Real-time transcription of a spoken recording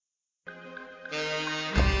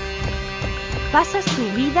¿Pasas tu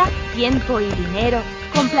vida, tiempo y dinero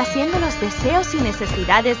complaciendo los deseos y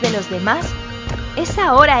necesidades de los demás? ¿Es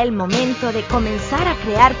ahora el momento de comenzar a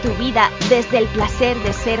crear tu vida desde el placer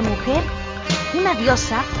de ser mujer? Una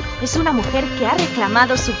diosa es una mujer que ha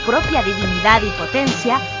reclamado su propia divinidad y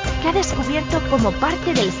potencia, que ha descubierto como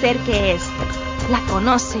parte del ser que es. La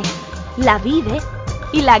conoce, la vive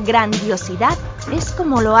y la grandiosidad es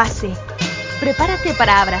como lo hace. Prepárate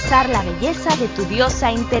para abrazar la belleza de tu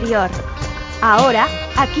diosa interior. Ahora,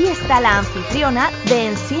 aquí está la anfitriona de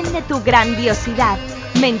Enciende tu Grandiosidad,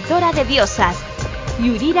 mentora de diosas,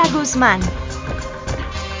 Yurira Guzmán.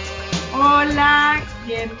 Hola,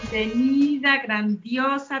 bienvenida,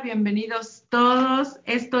 grandiosa, bienvenidos todos.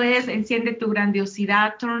 Esto es Enciende tu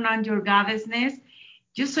Grandiosidad, Turn on Your Goddessness.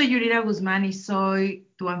 Yo soy Yurira Guzmán y soy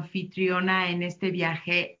tu anfitriona en este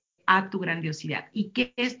viaje a tu grandiosidad. ¿Y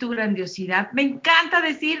qué es tu grandiosidad? Me encanta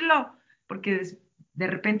decirlo, porque de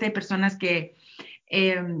repente hay personas que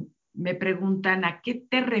me preguntan ¿a qué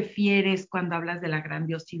te refieres cuando hablas de la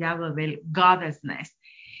grandiosidad o del goddessness?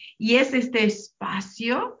 Y es este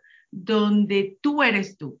espacio donde tú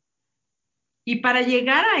eres tú. Y para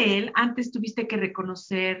llegar a él, antes tuviste que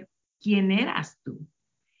reconocer quién eras tú.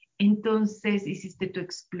 Entonces hiciste tu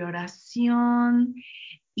exploración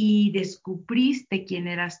y descubriste quién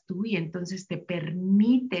eras tú y entonces te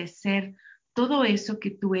permite ser todo eso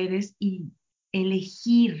que tú eres y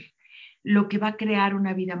elegir lo que va a crear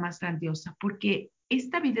una vida más grandiosa, porque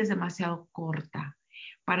esta vida es demasiado corta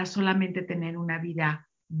para solamente tener una vida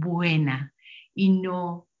buena y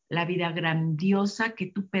no la vida grandiosa que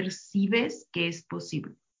tú percibes que es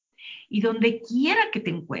posible. Y donde quiera que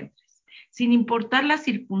te encuentres, sin importar las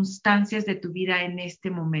circunstancias de tu vida en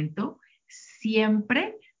este momento,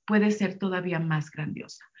 siempre puede ser todavía más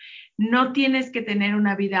grandiosa. No tienes que tener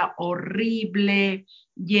una vida horrible,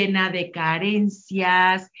 llena de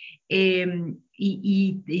carencias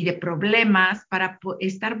y de problemas para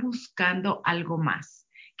estar buscando algo más.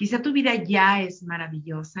 Quizá tu vida ya es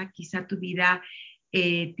maravillosa, quizá tu vida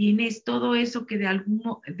tienes todo eso que de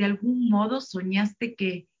algún modo soñaste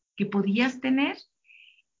que podías tener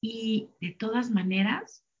y de todas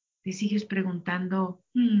maneras te sigues preguntando,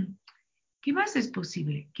 ¿qué más es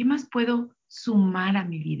posible? ¿Qué más puedo sumar a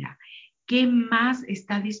mi vida? ¿Qué más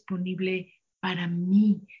está disponible para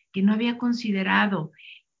mí que no había considerado?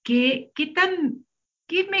 ¿Qué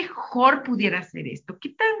mejor pudiera ser esto? ¿Qué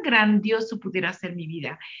tan grandioso pudiera ser mi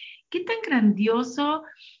vida? ¿Qué tan grandioso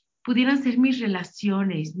pudieran ser mis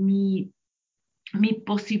relaciones, mi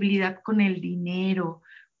posibilidad con el dinero,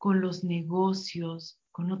 con los negocios,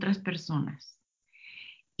 con otras personas?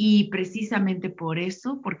 Y precisamente por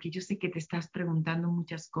eso, porque yo sé que te estás preguntando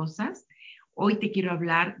muchas cosas, hoy te quiero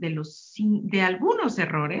hablar de algunos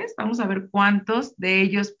errores. Vamos a ver cuántos de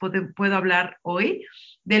ellos puedo hablar hoy,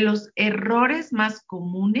 de los errores más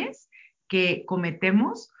comunes que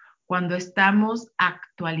cometemos cuando estamos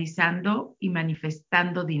actualizando y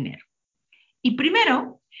manifestando dinero. Y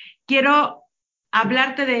primero, quiero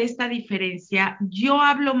hablarte de esta diferencia. Yo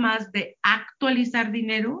hablo más de actualizar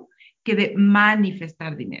dinero que de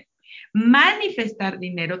manifestar dinero. Manifestar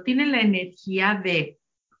dinero tiene la energía de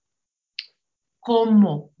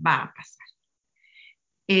cómo va a pasar.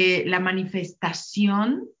 La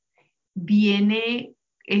manifestación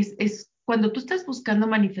es cuando tú estás buscando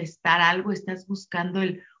manifestar algo, estás buscando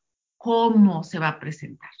el cómo se va a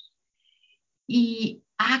presentar. Y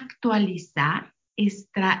actualizar es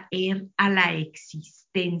traer a la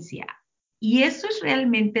existencia. Y eso es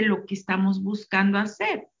realmente lo que estamos buscando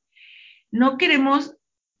hacer. No queremos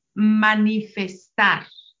manifestar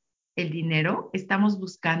el dinero, estamos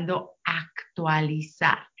buscando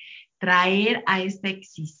actualizar, traer a esta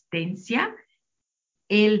existencia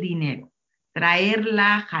el dinero,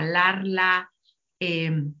 traerla, jalarla,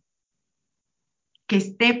 que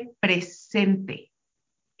esté presente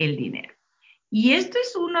el dinero. Y esto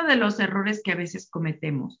es uno de los errores que a veces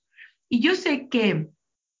cometemos. Y yo sé que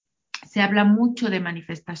se habla mucho de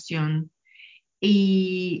manifestación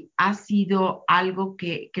y ha sido algo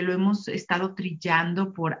que lo hemos estado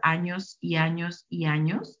trillando por años y años y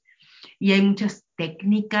años. Y hay muchas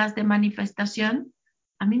técnicas de manifestación.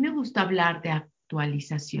 A mí me gusta hablar de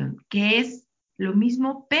actualización, que es lo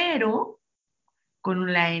mismo, pero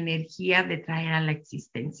con la energía de traer a la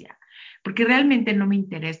existencia. Porque realmente no me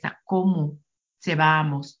interesa cómo se va a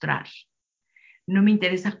mostrar. No me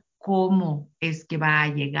interesa cómo es que va a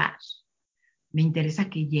llegar. Me interesa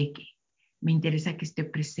que llegue. Me interesa que esté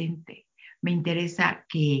presente. Me interesa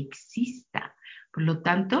que exista. Por lo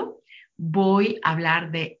tanto, voy a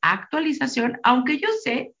hablar de actualización, aunque yo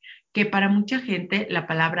sé que para mucha gente la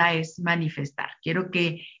palabra es manifestar. Quiero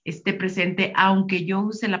que esté presente, aunque yo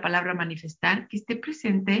use la palabra manifestar, que esté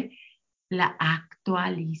presente la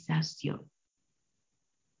actualización.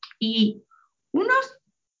 Y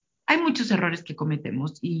hay muchos errores que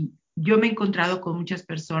cometemos y yo me he encontrado con muchas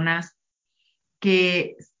personas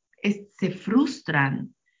que se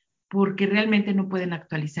frustran porque realmente no pueden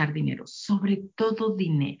actualizar dinero, sobre todo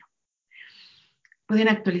dinero. Pueden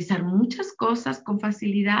actualizar muchas cosas con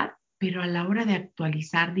facilidad, pero a la hora de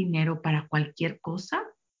actualizar dinero para cualquier cosa,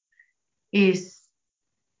 es,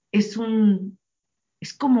 es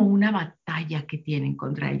es como una batalla que tienen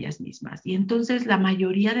contra ellas mismas. Y entonces la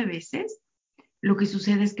mayoría de veces lo que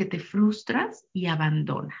sucede es que te frustras y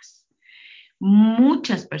abandonas.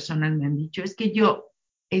 Muchas personas me han dicho, es que yo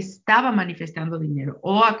estaba manifestando dinero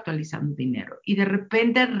o actualizando dinero y de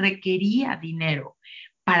repente requería dinero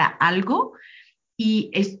para algo y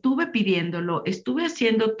estuve pidiéndolo, estuve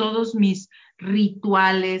haciendo todos mis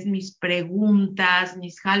rituales, mis preguntas,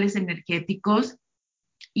 mis jales energéticos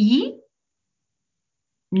y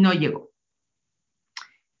no llegó.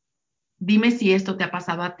 Dime si esto te ha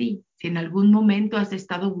pasado a ti, si en algún momento has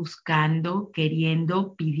estado buscando,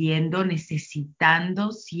 queriendo, pidiendo,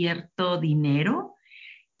 necesitando cierto dinero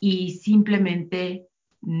y simplemente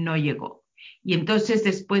no llegó. Y entonces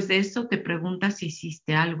después de eso te preguntas si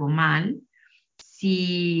hiciste algo mal,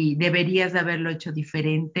 si deberías de haberlo hecho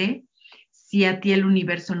diferente, si a ti el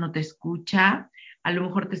universo no te escucha, a lo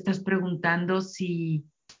mejor te estás preguntando si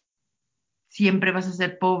siempre vas a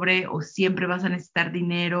ser pobre o siempre vas a necesitar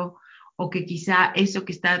dinero o que quizá eso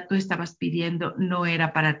que tú estabas pidiendo no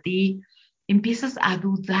era para ti. Empiezas a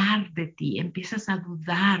dudar de ti, empiezas a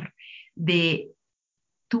dudar de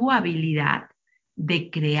tu habilidad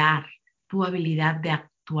de crear, tu habilidad de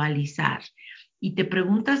actualizar. Y te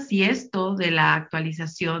preguntas si esto de la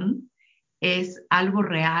actualización es algo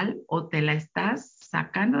real o te la estás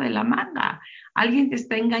sacando de la manga. Alguien te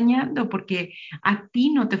está engañando porque a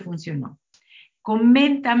ti no te funcionó.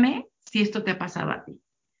 Coméntame si esto te ha pasado a ti.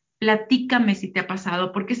 Platícame si te ha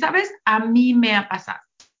pasado, porque sabes, a mí me ha pasado.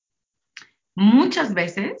 Muchas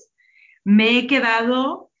veces me he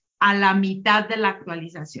quedado a la mitad de la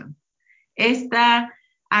actualización. Esta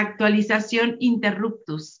actualización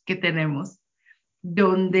interruptus que tenemos,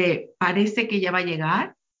 donde parece que ya va a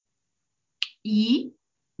llegar y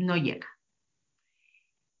no llega.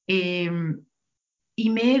 Y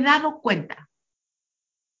me he dado cuenta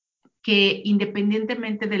que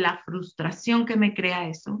independientemente de la frustración que me crea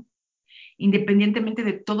eso, independientemente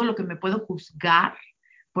de todo lo que me puedo juzgar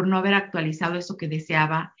por no haber actualizado eso que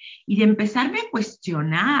deseaba y de empezarme a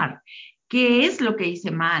cuestionar qué es lo que hice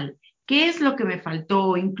mal, qué es lo que me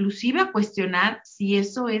faltó, inclusive a cuestionar si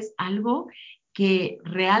eso es algo que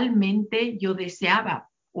realmente yo deseaba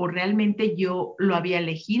o realmente yo lo había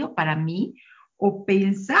elegido para mí o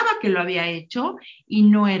pensaba que lo había hecho y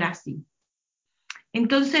no era así.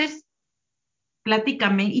 Entonces,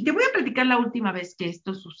 platícame, y te voy a platicar la última vez que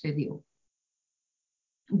esto sucedió.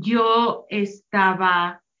 Yo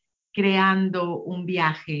estaba creando un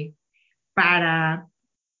viaje para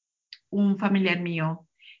un familiar mío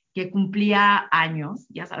que cumplía años,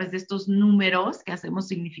 ya sabes, de estos números que hacemos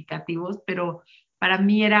significativos, pero para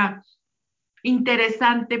mí era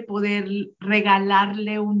interesante poder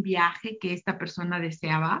regalarle un viaje que esta persona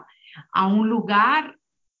deseaba a un lugar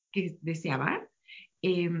que deseaba,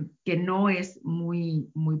 que no es muy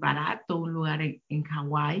barato, un lugar en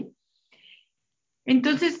Hawái.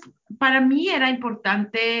 Entonces, para mí era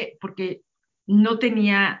importante porque no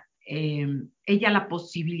tenía ella la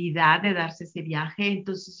posibilidad de darse ese viaje.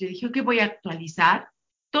 Entonces yo dije, ok, voy a actualizar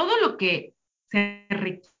todo lo que se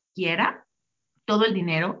requiera, todo el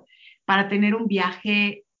dinero, para tener un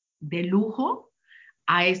viaje de lujo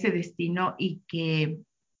a ese destino y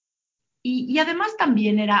además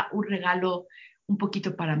también era un regalo un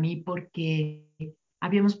poquito para mí porque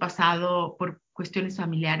habíamos pasado por cuestiones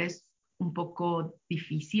familiares un poco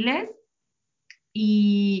difíciles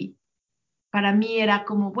y para mí era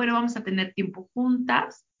como, bueno, vamos a tener tiempo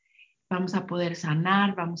juntas, vamos a poder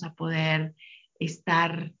sanar, vamos a poder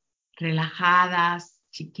estar relajadas,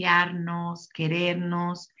 chiquearnos,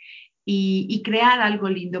 querernos y crear algo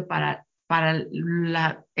lindo para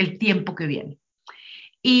el tiempo que viene.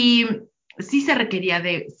 Y sí se requería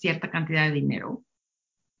de cierta cantidad de dinero.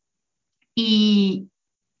 Y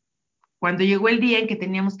cuando llegó el día en que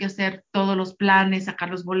teníamos que hacer todos los planes, sacar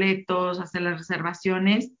los boletos, hacer las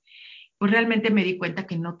reservaciones, pues realmente me di cuenta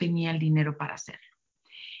que no tenía el dinero para hacerlo.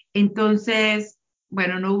 Entonces,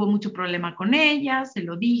 bueno, no hubo mucho problema con ella, se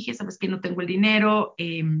lo dije, sabes que no tengo el dinero,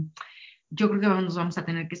 yo creo que nos vamos a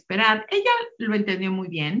tener que esperar. Ella lo entendió muy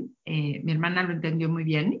bien, mi hermana lo entendió muy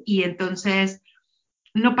bien, y entonces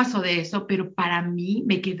no pasó de eso, pero para mí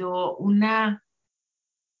me quedó una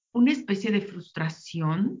especie de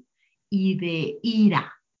frustración y de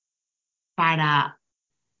ira para,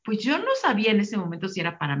 pues yo no sabía en ese momento si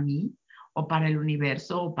era para mí o para el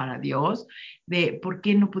universo o para Dios, de por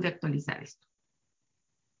qué no pude actualizar esto.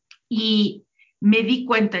 Y me di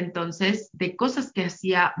cuenta entonces de cosas que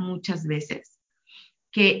hacía muchas veces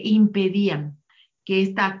que impedían que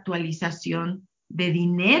esta actualización de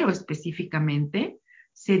dinero específicamente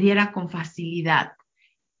se diera con facilidad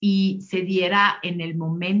y se diera en el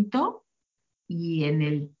momento y en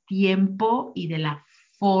el tiempo y de la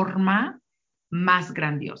forma más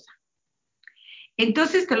grandiosa.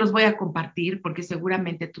 Entonces te los voy a compartir porque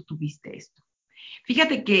seguramente tú tuviste esto.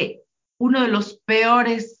 Fíjate que uno de los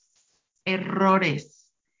peores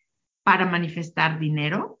errores para manifestar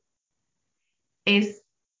dinero es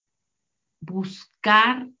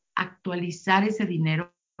buscar actualizar ese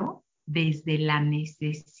dinero desde la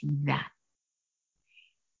necesidad.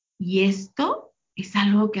 Y esto es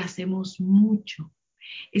algo que hacemos mucho.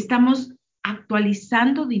 Estamos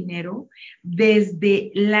actualizando dinero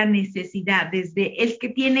desde la necesidad, desde es que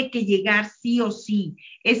tiene que llegar sí o sí,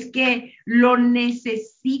 es que lo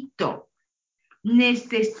necesito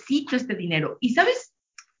este dinero. Y sabes,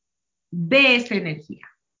 ve esa energía,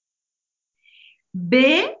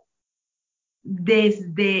 ve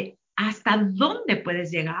desde hasta dónde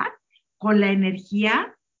puedes llegar con la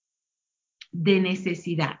energía de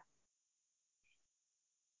necesidad.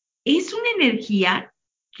 Es una energía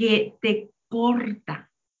que te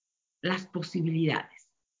corta las posibilidades,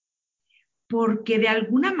 porque de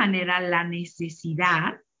alguna manera la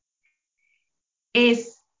necesidad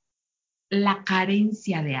es la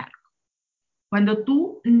carencia de algo. Cuando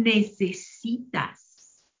tú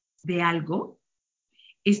necesitas de algo,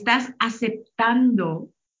 estás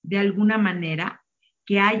aceptando de alguna manera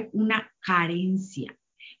que hay una carencia,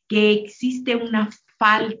 que existe una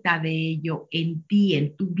falta de ello en ti,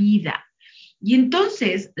 en tu vida. Y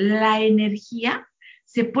entonces la energía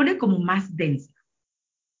se pone como más densa.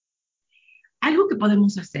 Algo que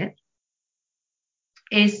podemos hacer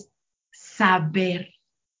es saber,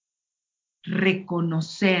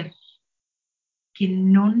 reconocer que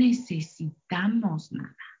no necesitamos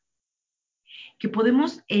nada, que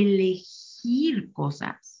podemos elegir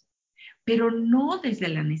cosas, pero no desde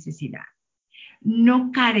la necesidad.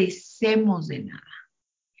 No carecemos de nada.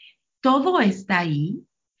 Todo está ahí,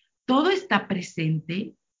 todo está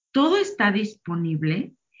presente, todo está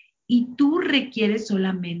disponible y tú requieres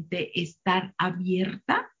solamente estar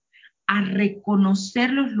abierta a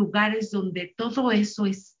reconocer los lugares donde todo eso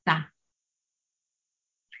está.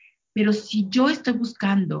 Pero si yo estoy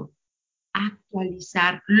buscando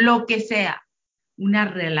actualizar lo que sea, una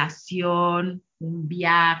relación, un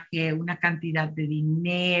viaje, una cantidad de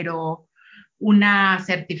dinero, una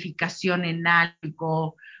certificación en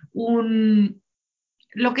algo,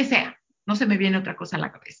 lo que sea, no se me viene otra cosa a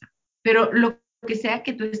la cabeza, pero lo que sea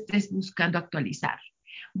que tú estés buscando actualizar,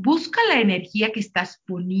 busca la energía que estás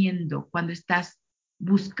poniendo cuando estás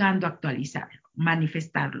buscando actualizarlo,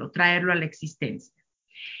 manifestarlo, traerlo a la existencia.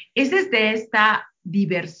 Es desde esta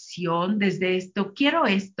diversión, desde quiero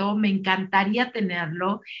esto, me encantaría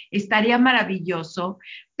tenerlo, estaría maravilloso,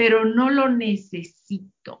 pero no lo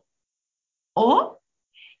necesito. O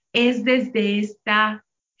es desde esta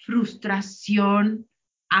frustración,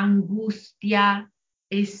 angustia,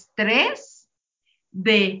 estrés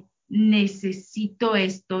de necesito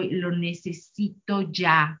esto y lo necesito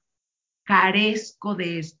ya, carezco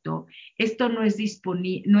de esto no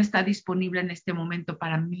no está disponible en este momento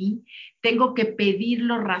para mí, tengo que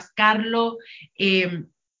pedirlo, rascarlo,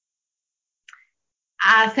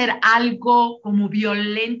 hacer algo como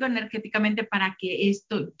violento energéticamente para que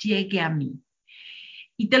esto llegue a mí.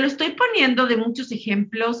 Y te lo estoy poniendo de muchos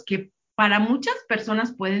ejemplos que para muchas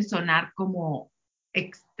personas pueden sonar como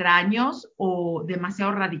extraños o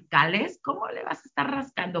demasiado radicales. ¿Cómo le vas a estar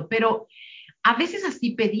rascando? Pero a veces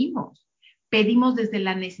así pedimos. Pedimos desde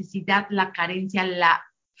la necesidad, la carencia, la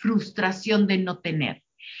frustración de no tener.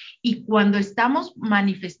 Y cuando estamos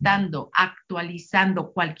manifestando,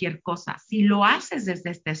 actualizando cualquier cosa, si lo haces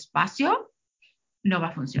desde este espacio, no va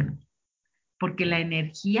a funcionar, porque la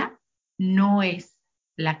energía no es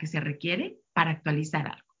la que se requiere para actualizar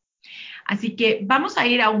algo. Así que vamos a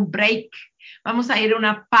ir a un break, vamos a ir a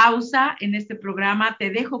una pausa en este programa.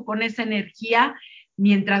 Te dejo con esa energía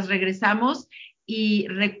mientras regresamos y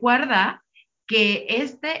recuerda que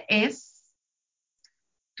este es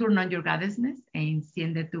Turn on Your Goddessness e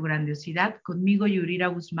Enciende tu Grandiosidad. Conmigo, Yurira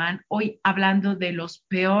Guzmán, hoy hablando de los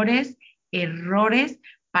peores errores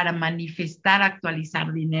para manifestar,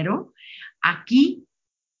 actualizar dinero, aquí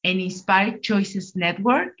en Inspired Choices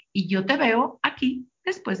Network, y yo te veo aquí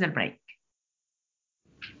después del break.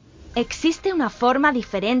 Existe una forma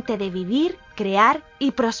diferente de vivir, crear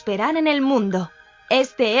y prosperar en el mundo.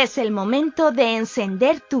 Este es el momento de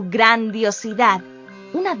encender tu grandiosidad.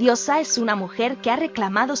 Una diosa es una mujer que ha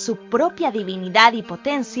reclamado su propia divinidad y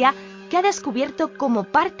potencia, que ha descubierto como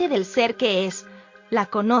parte del ser que es. La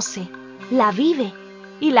conoce, la vive,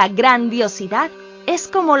 y la grandiosidad es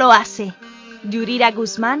como lo hace. Yurira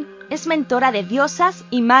Guzmán es mentora de diosas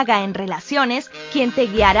y maga en relaciones, quien te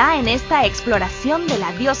guiará en esta exploración de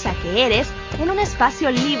la diosa que eres en un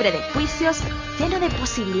espacio libre de juicios, lleno de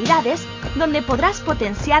posibilidades, donde podrás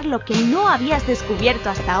potenciar lo que no habías descubierto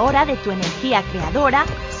hasta ahora de tu energía creadora,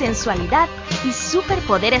 sensualidad y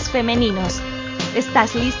superpoderes femeninos.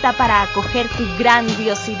 ¿Estás lista para acoger tu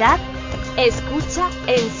grandiosidad? Escucha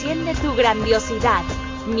Enciende tu grandiosidad,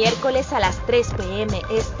 miércoles a las 3 p.m.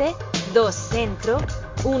 Este, 2 Centro,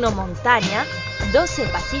 1 Montaña, 12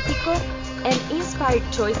 Pacífico, en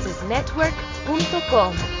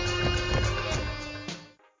inspiredchoicesnetwork.com.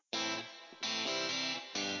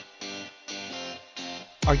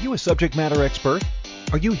 Are you a subject matter expert?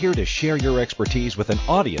 Are you here to share your expertise with an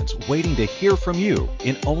audience waiting to hear from you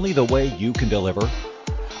in only the way you can deliver?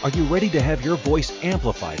 Are you ready to have your voice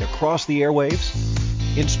amplified across the airwaves?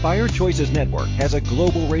 Inspired Choices Network has a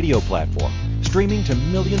global radio platform streaming to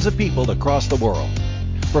millions of people across the world.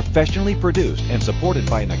 Professionally produced and supported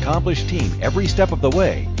by an accomplished team every step of the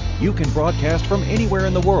way, you can broadcast from anywhere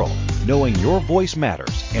in the world, knowing your voice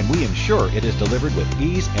matters, and we ensure it is delivered with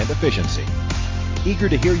ease and efficiency. Eager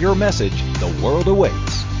to hear your message, the world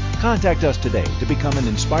awaits. Contact us today to become an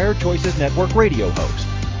Inspired Choices Network radio host.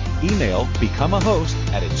 Email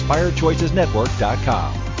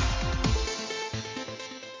becomeahost@inspiredchoicesnetwork.com.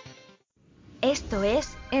 Esto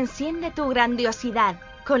es Enciende tu grandiosidad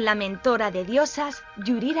con la mentora de diosas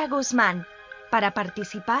Yurira Guzmán. Para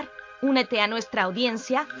participar, únete a nuestra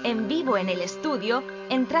audiencia en vivo en el estudio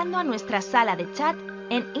entrando a nuestra sala de chat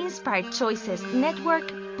en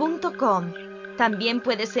inspiredchoicesnetwork.com. También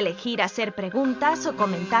puedes elegir hacer preguntas o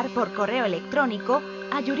comentar por correo electrónico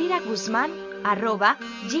a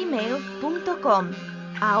yuriraguzman@gmail.com.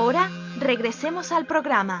 Ahora regresemos al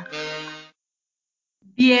programa.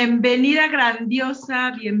 Bienvenida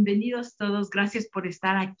grandiosa, bienvenidos todos, gracias por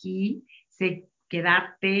estar aquí,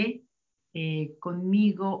 quedarte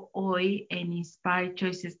conmigo hoy en Inspired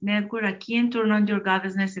Choices Network, aquí en Turn On Your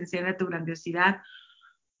Goddessness, enciende tu grandiosidad.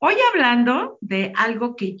 Hoy hablando de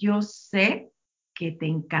algo que yo sé que te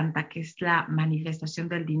encanta, que es la manifestación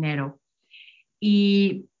del dinero,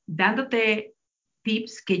 y dándote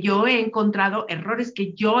tips que yo he encontrado, errores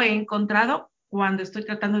que yo he encontrado cuando estoy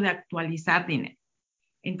tratando de actualizar dinero.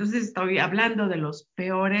 Entonces estoy hablando de los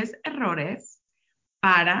peores errores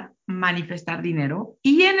para manifestar dinero.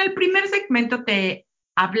 Y en el primer segmento te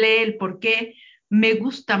hablé el por qué me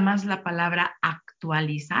gusta más la palabra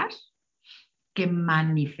actualizar que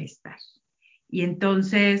manifestar. Y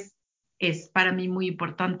entonces es para mí muy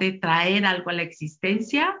importante traer algo a la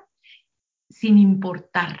existencia sin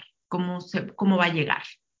importar cómo va a llegar.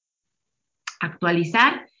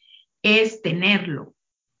 Actualizar es tenerlo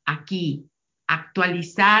aquí,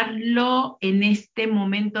 actualizarlo en este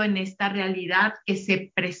momento, en esta realidad, que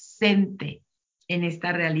se presente en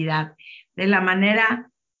esta realidad, de la manera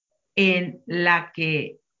en la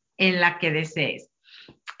que desees.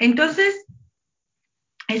 Entonces,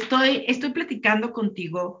 estoy platicando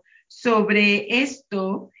contigo sobre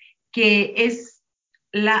esto que es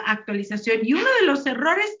la actualización, y uno de los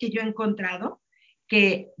errores que yo he encontrado,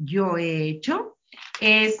 que yo he hecho,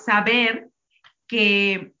 es saber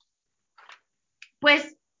que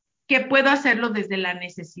puedo hacerlo desde la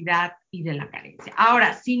necesidad y de la carencia.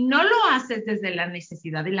 Ahora, si no lo haces desde la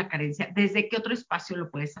necesidad y la carencia, ¿desde qué otro espacio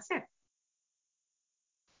lo puedes hacer?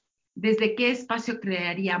 ¿Desde qué espacio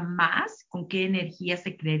crearía más? ¿Con qué energía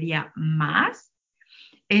se crearía más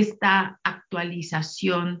esta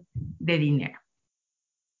actualización de dinero?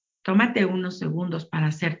 Tómate unos segundos para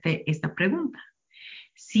hacerte esta pregunta.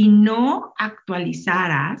 Si no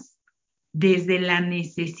actualizaras desde la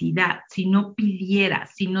necesidad, si no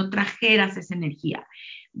pidieras, si no trajeras esa energía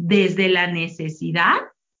desde la necesidad,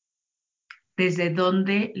 ¿desde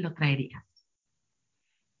dónde lo traerías?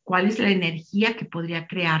 ¿Cuál es la energía que podría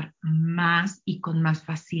crear más y con más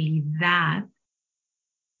facilidad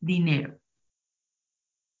dinero?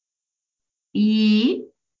 Y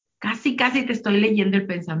casi te estoy leyendo el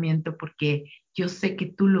pensamiento porque yo sé que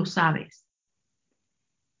tú lo sabes.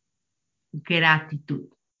 Gratitud.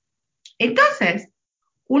 Entonces,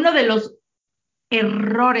 uno de los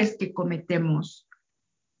errores que cometemos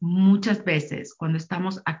muchas veces cuando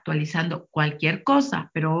estamos actualizando cualquier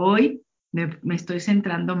cosa, pero hoy me estoy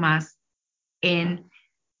centrando más en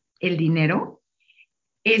el dinero,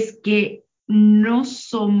 es que no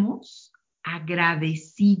somos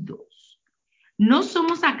agradecidos. No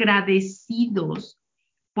somos agradecidos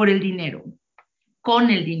por el dinero, con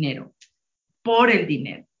el dinero, por el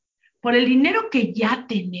dinero que ya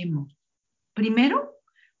tenemos. Primero,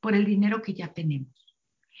 por el dinero que ya tenemos.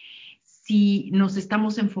 Si nos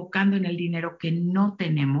estamos enfocando en el dinero que no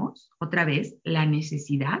tenemos, otra vez, la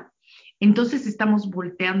necesidad, entonces estamos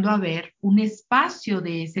volteando a ver un espacio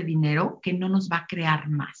de ese dinero que no nos va a crear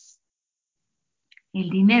más. El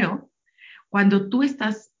dinero, cuando tú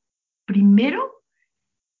estás primero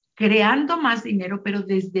creando más dinero, pero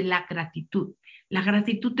desde la gratitud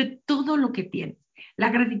de todo lo que tienes, la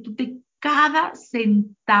gratitud de cada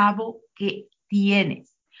centavo que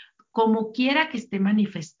tienes, como quiera que esté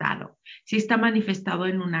manifestado, si está manifestado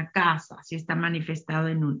en una casa, si está manifestado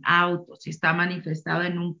en un auto, si está manifestado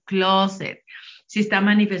en un closet, si está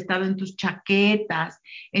manifestado en tus chaquetas,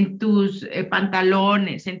 en tus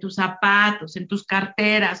pantalones, en tus zapatos, en tus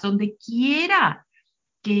carteras, donde quiera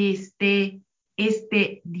que esté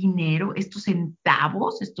este dinero, estos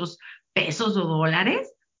centavos, estos pesos o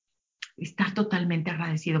dólares, estar totalmente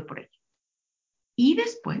agradecido por ello. Y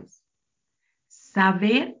después,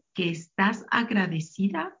 saber que estás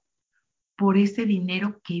agradecida por ese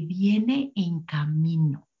dinero que viene en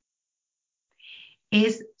camino.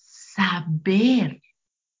 Es saber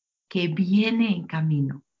que viene en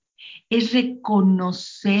camino. Es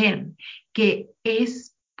reconocer que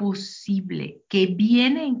es posible, que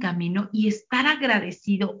viene en camino y estar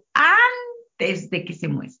agradecido antes de que se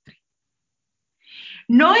muestre.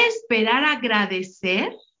 No esperar a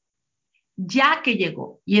agradecer ya que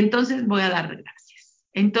llegó y entonces voy a dar gracias.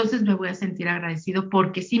 Entonces me voy a sentir agradecido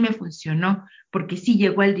porque sí me funcionó, porque sí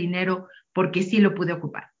llegó el dinero, porque sí lo pude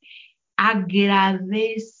ocupar.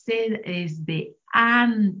 Agradece desde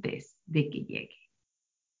antes de que llegue.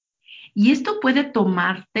 Y esto puede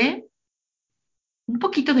tomarte un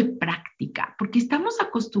poquito de práctica, porque estamos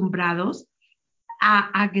acostumbrados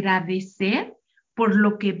a agradecer por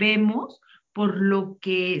lo que vemos, por lo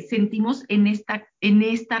que sentimos en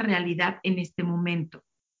esta realidad, en este momento.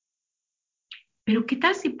 Pero ¿qué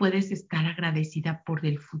tal si puedes estar agradecida por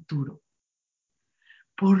el futuro?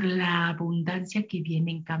 Por la abundancia que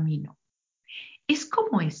viene en camino. Es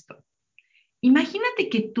como esto. Imagínate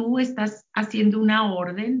que tú estás haciendo una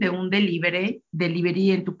orden de un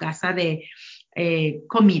delivery en tu casa de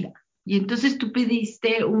comida. Y entonces tú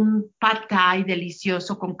pediste un pad thai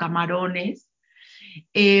delicioso con camarones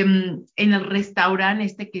en el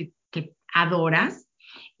restaurante que adoras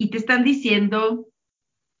y te están diciendo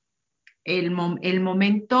el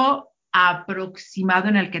momento aproximado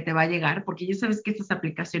en el que te va a llegar, porque ya sabes que estas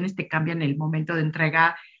aplicaciones te cambian el momento de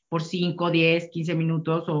entrega por 5, 10, 15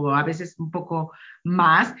 minutos o a veces un poco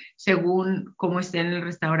más, según cómo esté en el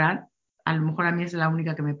restaurante. A lo mejor a mí es la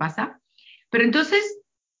única que me pasa. Pero entonces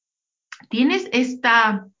tienes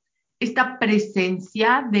esta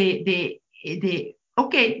presencia de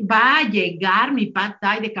ok, va a llegar mi pad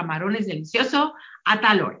thai de camarones delicioso a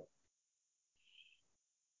tal hora.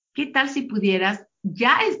 ¿Qué tal si pudieras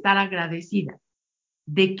ya estar agradecida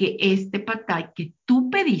de que este pad thai que tú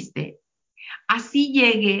pediste así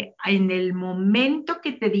llegue en el momento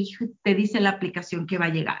que te dice la aplicación que va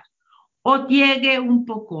a llegar? O llegue un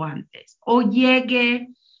poco antes, o llegue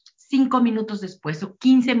 5 minutos después, o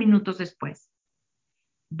 15 minutos después.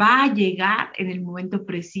 Va a llegar en el momento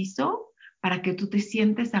preciso para que tú te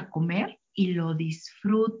sientes a comer y lo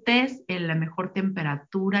disfrutes en la mejor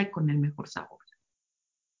temperatura y con el mejor sabor.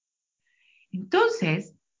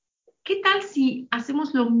 Entonces, ¿qué tal si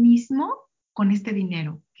hacemos lo mismo con este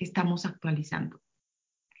dinero que estamos actualizando?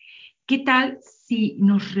 ¿Qué tal si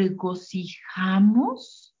nos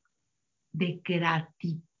regocijamos de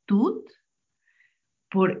gratitud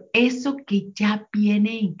por eso que ya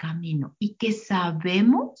viene en camino y que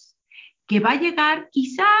sabemos que va a llegar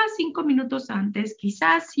quizás 5 minutos antes,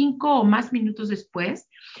 quizás 5 o más minutos después,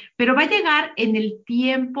 pero va a llegar en el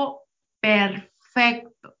tiempo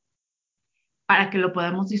perfecto para que lo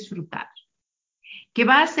podamos disfrutar, que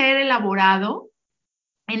va a ser elaborado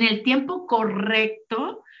en el tiempo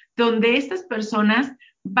correcto, donde estas personas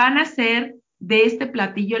van a hacer de este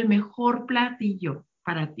platillo el mejor platillo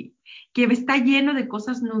para ti, que está lleno de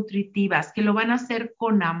cosas nutritivas, que lo van a hacer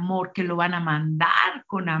con amor, que lo van a mandar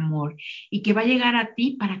con amor y que va a llegar a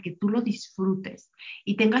ti para que tú lo disfrutes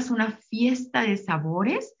y tengas una fiesta de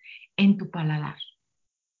sabores en tu paladar.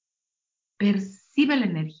 Percibe la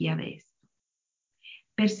energía de esto.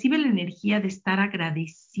 percibe la energía de estar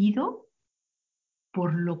agradecido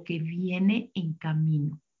por lo que viene en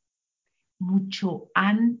camino, mucho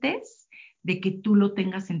antes de que tú lo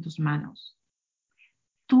tengas en tus manos.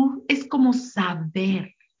 Tú es como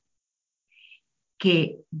saber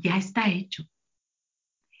que ya está hecho.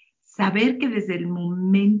 Saber que desde el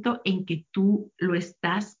momento en que tú lo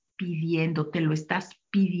estás pidiendo, te lo estás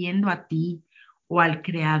pidiendo a ti o al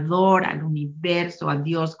creador, al universo, a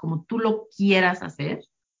Dios, como tú lo quieras hacer,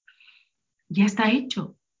 ya está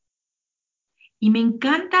hecho. Y me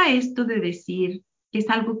encanta esto de decir, que es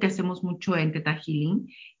algo que hacemos mucho en Theta Healing,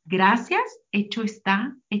 gracias, hecho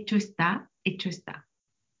está, hecho está, hecho está.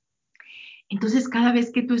 Entonces, cada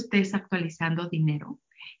vez que tú estés actualizando dinero,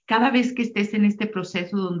 cada vez que estés en este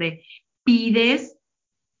proceso donde pides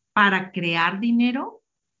para crear dinero,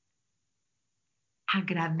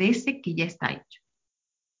 agradece que ya está hecho.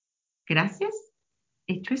 Gracias,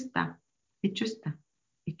 hecho está, hecho está,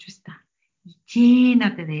 hecho está. Y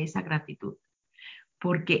llénate de esa gratitud,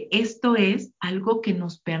 porque esto es algo que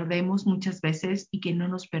nos perdemos muchas veces y que no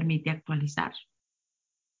nos permite actualizar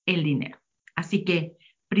el dinero. Así que,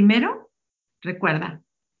 primero, recuerda,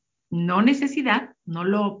 no necesidad, no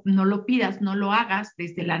lo pidas, no lo hagas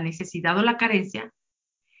desde la necesidad o la carencia,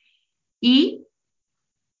 y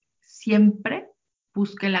siempre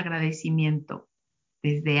busca el agradecimiento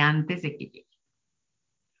desde antes de que llegue.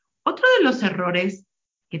 Otro de los errores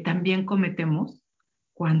que también cometemos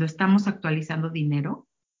cuando estamos actualizando dinero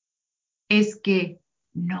es que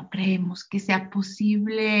no creemos que sea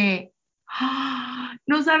posible. ¡Ah!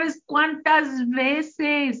 No sabes cuántas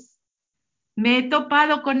veces me he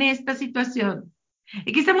topado con esta situación.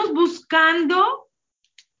 Y que estamos buscando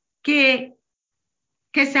que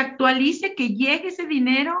se actualice, que llegue ese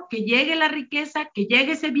dinero, que llegue la riqueza, que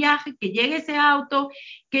llegue ese viaje, que llegue ese auto,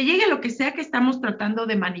 que llegue lo que sea que estamos tratando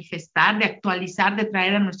de manifestar, de actualizar, de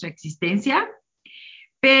traer a nuestra existencia,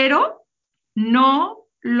 pero no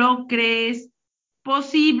lo crees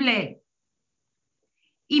posible.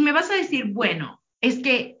 Y me vas a decir, bueno, es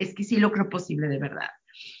que sí lo creo posible de verdad.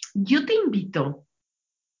 Yo te invito,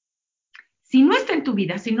 si no está en tu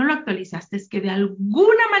vida, si no lo actualizaste, es que de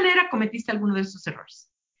alguna manera cometiste alguno de esos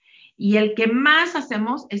errores. Y el que más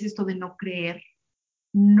hacemos es esto de no creer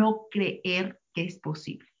que es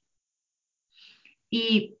posible.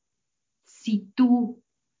 Y si tú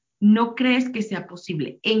no crees que sea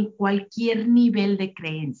posible en cualquier nivel de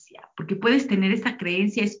creencia, porque puedes tener esa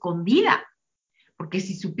creencia escondida, porque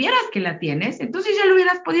si supieras que la tienes, entonces ya lo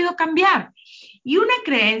hubieras podido cambiar. Y una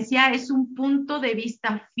creencia es un punto de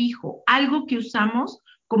vista fijo, algo que usamos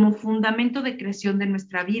como fundamento de creación de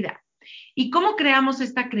nuestra vida. ¿Y cómo creamos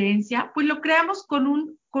esta creencia? Pues lo creamos con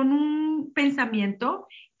un pensamiento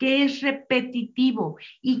que es repetitivo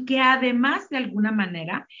y que además de alguna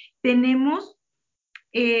manera tenemos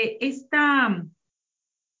esta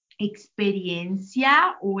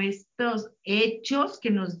experiencia o estos hechos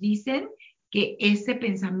que nos dicen que ese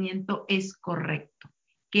pensamiento es correcto,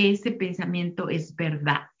 que ese pensamiento es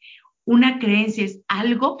verdad. Una creencia es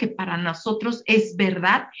algo que para nosotros es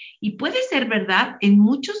verdad y puede ser verdad en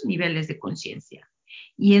muchos niveles de conciencia.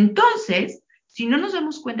 Y entonces, si no nos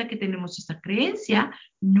damos cuenta que tenemos esa creencia,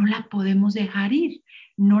 no la podemos dejar ir,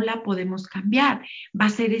 no la podemos cambiar. Va a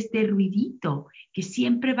ser este ruidito que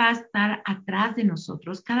siempre va a estar atrás de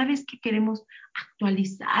nosotros cada vez que queremos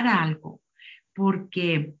actualizar algo,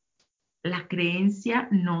 porque la creencia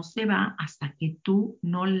no se va hasta que tú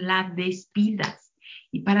no la despidas.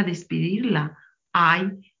 Y para despedirla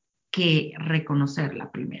hay que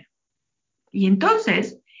reconocerla primero. Y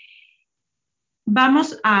entonces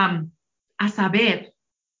vamos a saber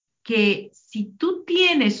que si tú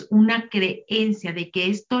tienes una creencia de que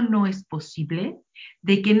esto no es posible,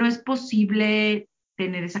 de que no es posible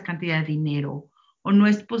tener esa cantidad de dinero, o no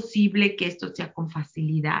es posible que esto sea con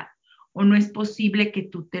facilidad, o no es posible que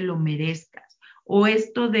tú te lo merezcas, o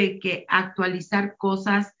esto de que actualizar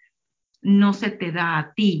cosas no se te da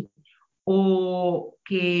a ti, o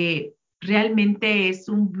que realmente es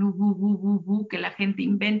un blu, blu, blu, blu, blu, que la gente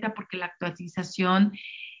inventa porque la actualización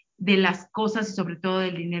de las cosas y sobre todo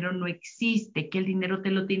del dinero no existe, que el dinero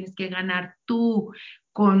te lo tienes que ganar tú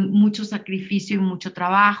con mucho sacrificio y mucho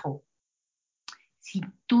trabajo. Si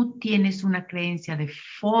tú tienes una creencia de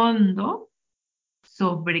fondo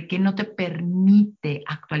sobre que no te permite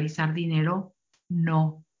actualizar dinero,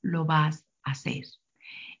 no lo vas a hacer.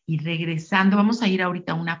 Y regresando, vamos a ir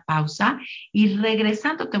ahorita a una pausa y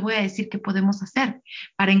regresando te voy a decir qué podemos hacer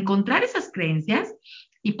para encontrar esas creencias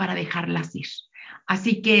y para dejarlas ir.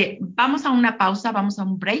 Así que vamos a una pausa, vamos a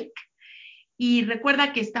un break Y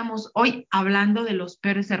recuerda que estamos hoy hablando de los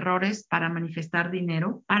peores errores para manifestar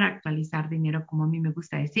dinero, para actualizar dinero, como a mí me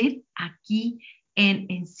gusta decir, aquí en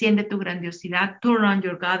Enciende tu Grandiosidad, Turn on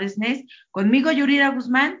Your Goddessness, conmigo Yurira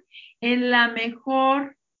Guzmán, en la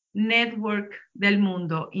mejor network del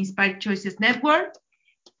mundo, Inspired Choices Network.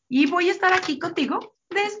 Y voy a estar aquí contigo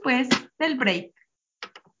después del break.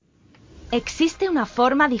 Existe una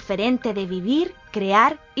forma diferente de vivir,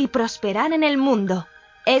 crear y prosperar en el mundo.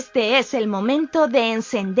 Este es el momento de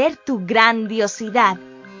encender tu grandiosidad.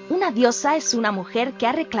 Una diosa es una mujer que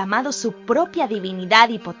ha reclamado su propia divinidad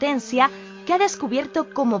y potencia, que ha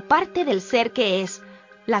descubierto como parte del ser que es.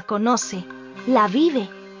 La conoce, la vive,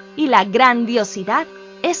 y la grandiosidad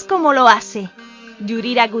es como lo hace.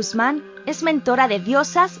 Yurira Guzmán es mentora de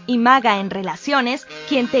diosas y maga en relaciones,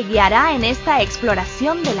 quien te guiará en esta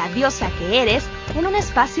exploración de la diosa que eres, en un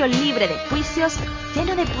espacio libre de juicios,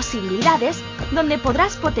 lleno de posibilidades, donde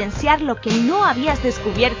podrás potenciar lo que no habías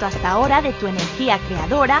descubierto hasta ahora de tu energía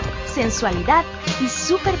creadora, sensualidad y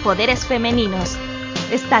superpoderes femeninos.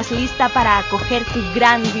 ¿Estás lista para acoger tu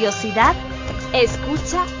grandiosidad?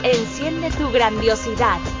 Escucha Enciende tu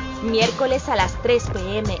Grandiosidad, miércoles a las 3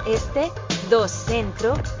 p.m. Este, 2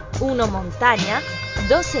 Centro, 1 Montaña,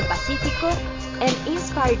 12 Pacífico, en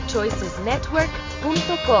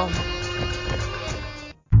inspiredchoicesnetwork.com.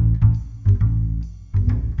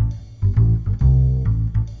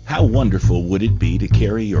 How wonderful would it be to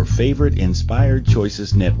carry your favorite Inspired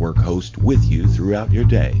Choices Network host with you throughout your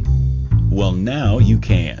day? Well, now you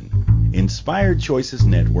can. Inspired Choices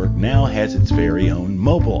Network now has its very own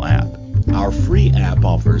mobile app. Our free app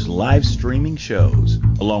offers live streaming shows,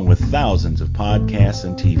 along with thousands of podcasts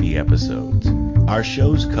and TV episodes. Our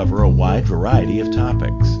shows cover a wide variety of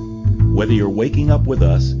topics. Whether you're waking up with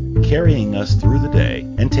us, carrying us through the day,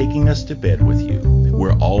 and taking us to bed with you,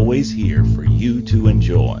 we're always here for you to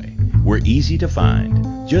enjoy. We're easy to find.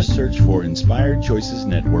 Just search for Inspired Choices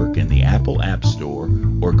Network in the Apple App Store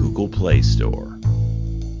or Google Play Store.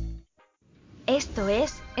 Esto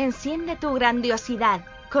es Enciende tu Grandiosidad,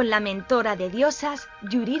 con la mentora de diosas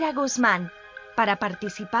Yurira Guzmán. Para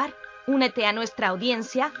participar, únete a nuestra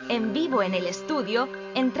audiencia en vivo en el estudio,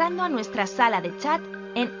 entrando a nuestra sala de chat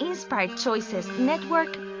en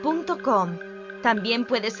inspiredchoicesnetwork.com. También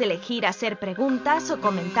puedes elegir hacer preguntas o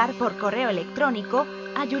comentar por correo electrónico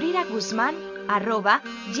a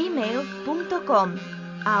yuriraguzman@gmail.com.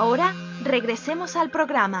 Ahora, regresemos al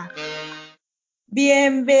programa.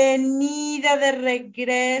 Bienvenida de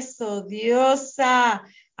regreso, diosa.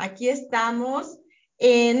 Aquí estamos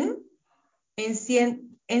en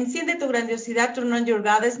Enciende tu Grandiosidad, Turn on Your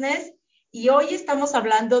Goddessness. Y hoy estamos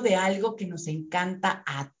hablando de algo que nos encanta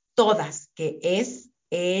a todas, que es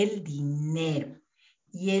el dinero.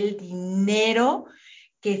 Y el dinero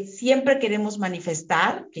que siempre queremos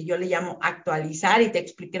manifestar, que yo le llamo actualizar, y te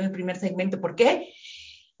expliqué en el primer segmento por qué.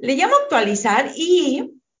 Le llamo actualizar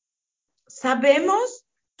y sabemos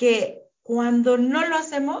que cuando no lo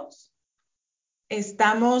hacemos,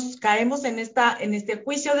 caemos en este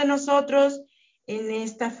juicio de nosotros, en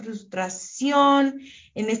esta frustración,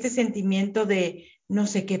 en este sentimiento de no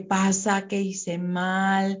sé qué pasa, qué hice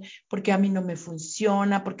mal, porque a mí no me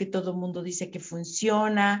funciona, porque todo el mundo dice que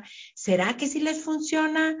funciona. ¿Será que sí les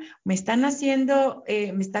funciona? ¿Me están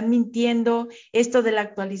mintiendo? Esto de la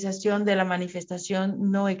actualización, de la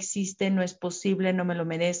manifestación, no existe, no es posible, no me lo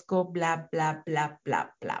merezco, bla, bla, bla,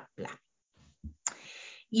 bla, bla, bla.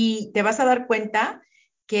 Y te vas a dar cuenta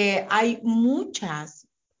que hay muchas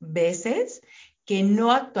veces que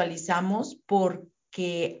no actualizamos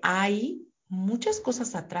porque hay muchas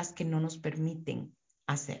cosas atrás que no nos permiten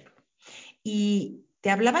hacerlo. Y te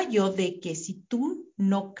hablaba yo de que si tú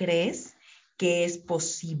no crees que es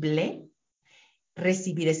posible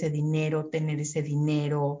recibir ese dinero, tener ese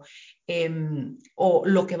dinero, o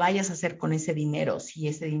lo que vayas a hacer con ese dinero, si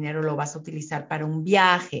ese dinero lo vas a utilizar para un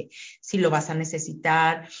viaje, si lo vas a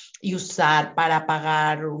necesitar y usar para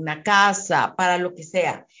pagar una casa, para lo que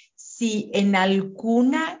sea. Si en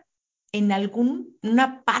alguna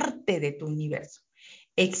parte de tu universo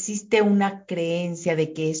existe una creencia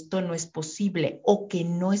de que esto no es posible o que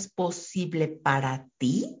no es posible para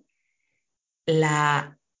ti,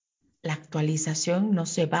 la actualización no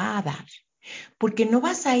se va a dar, porque no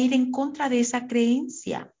vas a ir en contra de esa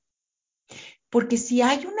creencia. Porque si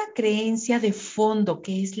hay una creencia de fondo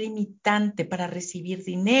que es limitante para recibir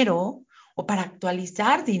dinero o para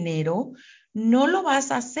actualizar dinero, no lo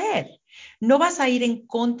vas a hacer. No vas a ir en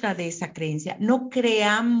contra de esa creencia. No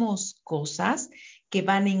creamos cosas que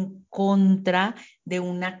van en contra de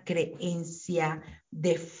una creencia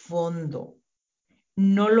de fondo.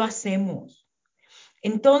 No lo hacemos.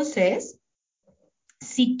 Entonces,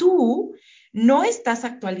 si tú no estás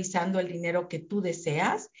actualizando el dinero que tú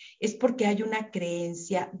deseas, es porque hay una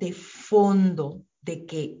creencia de fondo de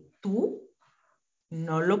que tú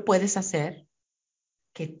no lo puedes hacer,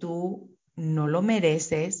 que tú no lo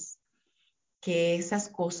mereces, que esas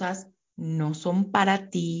cosas no son para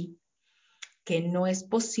ti, que no es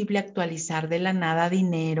posible actualizar de la nada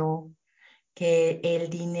dinero, que el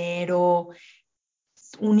dinero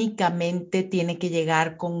únicamente tiene que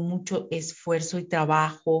llegar con mucho esfuerzo y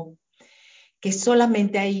trabajo, que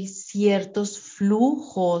solamente hay ciertos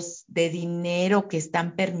flujos de dinero que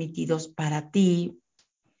están permitidos para ti,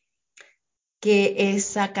 que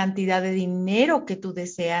esa cantidad de dinero que tú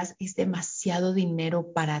deseas es demasiado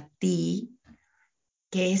dinero para ti,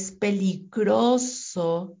 que es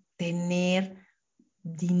peligroso tener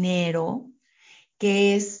dinero,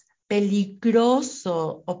 que es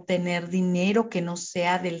peligroso obtener dinero que no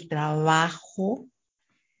sea del trabajo,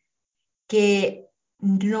 que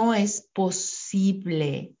no es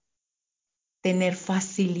posible tener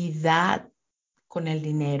facilidad con el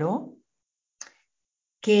dinero,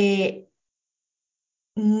 que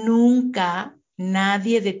nunca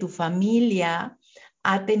nadie de tu familia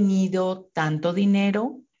ha tenido tanto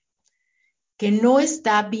dinero, que no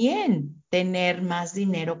está bien tener más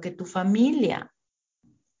dinero que tu familia,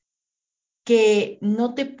 que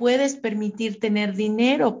no te puedes permitir tener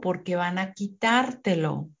dinero porque van a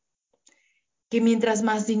quitártelo, que mientras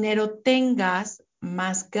más dinero tengas,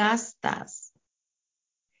 más gastas,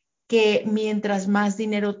 que mientras más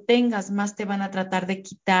dinero tengas, más te van a tratar de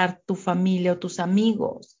quitar tu familia o tus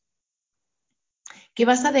amigos, que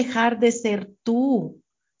vas a dejar de ser tú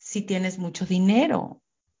si tienes mucho dinero.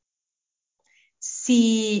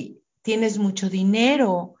 Si tienes mucho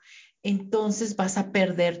dinero, entonces vas a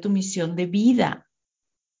perder tu misión de vida.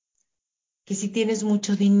 Que si tienes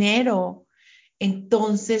mucho dinero,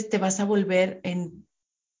 entonces te vas a volver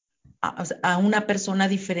a una persona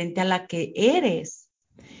diferente a la que eres.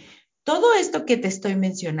 Todo esto que te estoy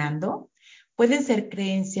mencionando pueden ser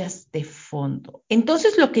creencias de fondo.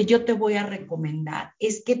 Entonces, lo que yo te voy a recomendar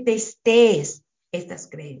es que testes estas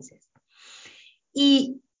creencias.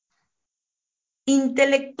 Y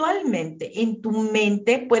intelectualmente, en tu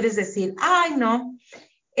mente, puedes decir, ay, no,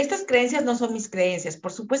 estas creencias no son mis creencias.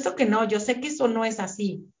 Por supuesto que no, yo sé que eso no es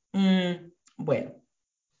así. Bueno,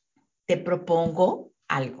 te propongo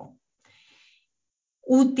algo.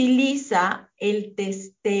 Utiliza el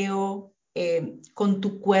testeo con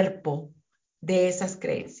tu cuerpo de esas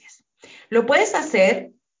creencias. Lo puedes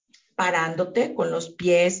hacer parándote con los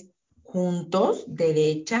pies juntos,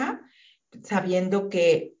 derecha, sabiendo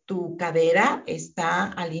que tu cadera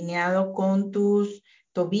está alineado con tus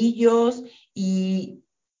tobillos y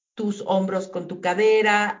tus hombros con tu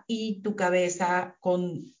cadera y tu cabeza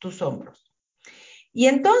con tus hombros. Y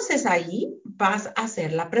entonces ahí vas a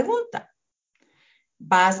hacer la pregunta.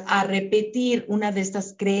 Vas a repetir una de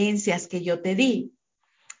estas creencias que yo te di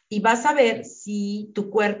y vas a ver si tu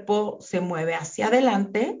cuerpo se mueve hacia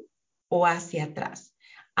adelante o hacia atrás.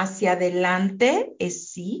 Hacia adelante es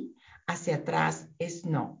sí, hacia atrás es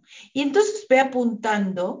no. Y entonces ve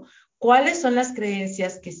apuntando cuáles son las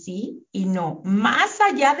creencias que sí y no, más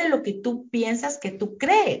allá de lo que tú piensas que tú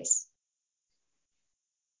crees.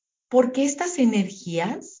 Porque estas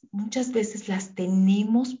energías muchas veces las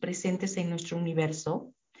tenemos presentes en nuestro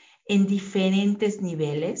universo en diferentes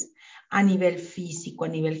niveles, a nivel físico, a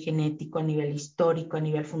nivel genético, a nivel histórico, a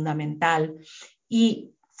nivel fundamental.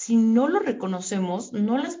 Y si no lo reconocemos,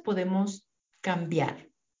 no las podemos cambiar.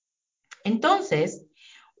 Entonces,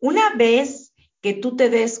 una vez que tú te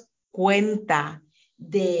des cuenta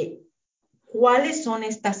de cuáles son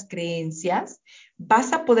estas creencias,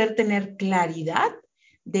 vas a poder tener claridad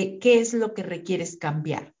de qué es lo que requieres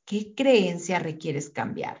cambiar, qué creencia requieres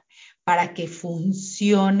cambiar para que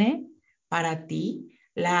funcione para ti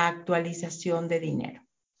la actualización de dinero.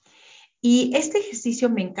 Y este ejercicio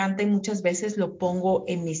me encanta y muchas veces lo pongo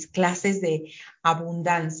en mis clases de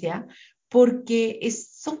abundancia porque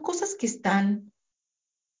son cosas que están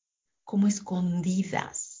como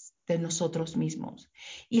escondidas de nosotros mismos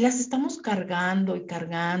y las estamos cargando y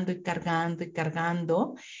cargando y cargando y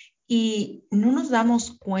cargando y no nos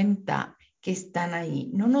damos cuenta que están ahí,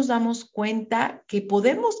 no nos damos cuenta que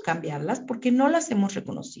podemos cambiarlas porque no las hemos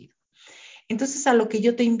reconocido. Entonces, a lo que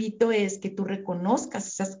yo te invito es que tú reconozcas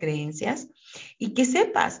esas creencias y que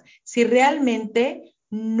sepas si realmente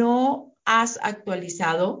no has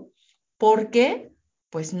actualizado porque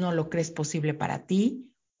pues no lo crees posible para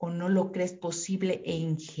ti o no lo crees posible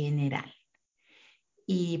en general.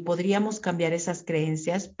 Y podríamos cambiar esas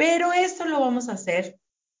creencias, pero eso lo vamos a hacer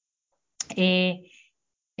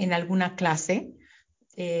en alguna clase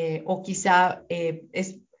o quizá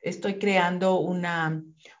estoy creando una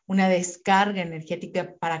descarga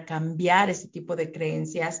energética para cambiar ese tipo de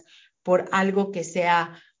creencias por algo que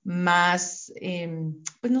sea más,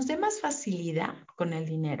 pues nos dé más facilidad con el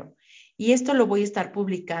dinero. Y esto lo voy a estar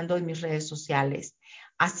publicando en mis redes sociales.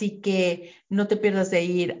 Así que no te pierdas de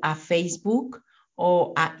ir a Facebook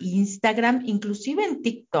o a Instagram, inclusive en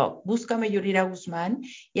TikTok. Búscame Yurira Guzmán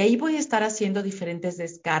y ahí voy a estar haciendo diferentes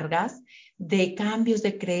descargas de cambios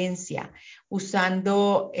de creencia,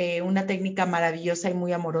 usando una técnica maravillosa y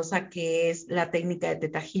muy amorosa que es la técnica de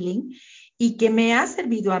Theta Healing y que me ha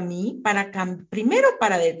servido a mí primero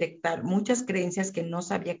para detectar muchas creencias que no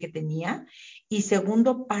sabía que tenía y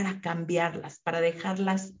segundo para cambiarlas, para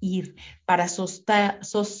dejarlas ir, para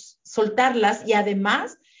soltarlas y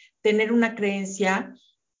además tener una creencia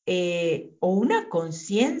o una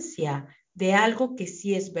conciencia de algo que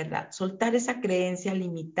sí es verdad. Soltar esa creencia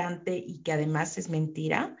limitante y que además es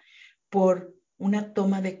mentira por una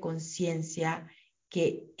toma de conciencia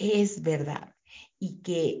que es verdad y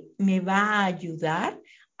que me va a ayudar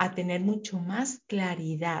a tener mucho más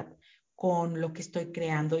claridad con lo que estoy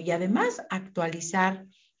creando y además actualizar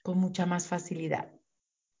con mucha más facilidad.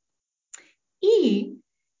 Y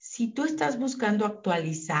si tú estás buscando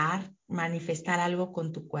actualizar, manifestar algo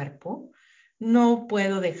con tu cuerpo, no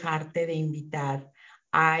puedo dejarte de invitar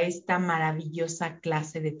a esta maravillosa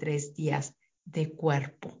clase de 3 días de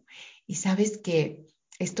cuerpo. Y sabes que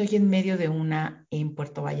estoy en medio de una en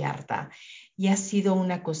Puerto Vallarta y ha sido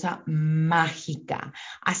una cosa mágica.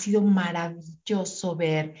 Ha sido maravilloso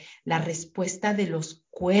ver la respuesta de los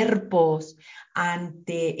cuerpos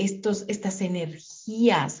ante estas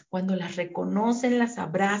energías, cuando las reconocen, las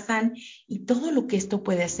abrazan y todo lo que esto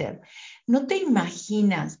puede hacer. No te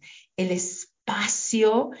imaginas el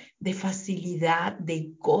espacio de facilidad,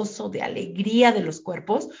 de gozo, de alegría de los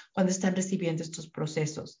cuerpos cuando están recibiendo estos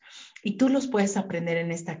procesos. Y tú los puedes aprender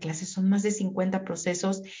en esta clase. Son más de 50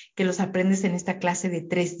 procesos que los aprendes en esta clase de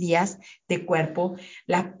 3 días de cuerpo.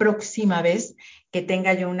 La próxima vez que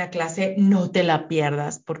tenga yo una clase, no te la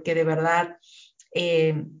pierdas, porque de verdad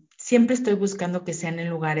siempre estoy buscando que sean en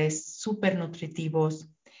lugares súper nutritivos,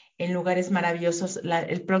 en lugares maravillosos.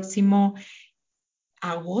 El próximo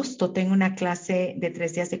agosto tengo una clase de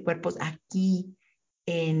 3 días de cuerpos aquí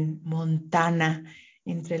en Montana,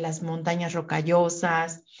 entre las montañas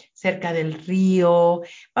rocallosas, cerca del río.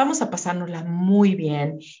 Vamos a pasárnosla muy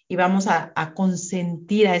bien y vamos a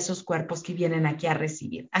consentir a esos cuerpos que vienen aquí a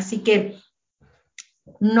recibir. Así que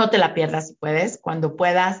no te la pierdas si puedes, cuando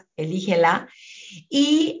puedas, elígela.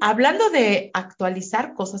 Y hablando de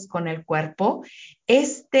actualizar cosas con el cuerpo,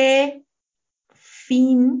 este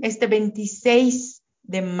 26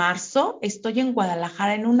 de marzo, estoy en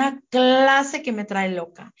Guadalajara en una clase que me trae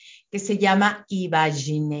loca, que se llama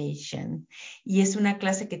Imagination. Y es una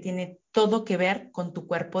clase que tiene todo que ver con tu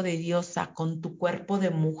cuerpo de diosa, con tu cuerpo de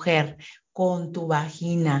mujer, con tu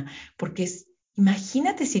vagina, porque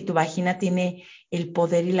imagínate si tu vagina tiene el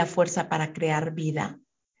poder y la fuerza para crear vida.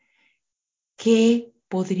 ¿Qué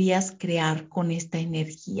podrías crear con esta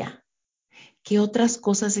energía? ¿Qué otras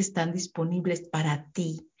cosas están disponibles para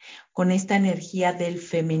ti con esta energía del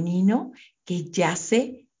femenino que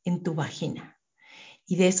yace en tu vagina?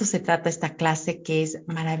 Y de eso se trata esta clase, que es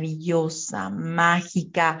maravillosa,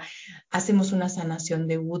 mágica. Hacemos una sanación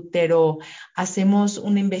de útero, hacemos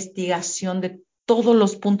una investigación de todos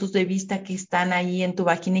los puntos de vista que están ahí en tu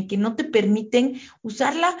vagina y que no te permiten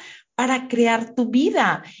usarla para crear tu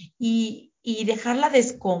vida y dejarla de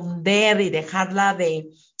esconder y dejarla de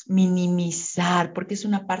minimizar, porque es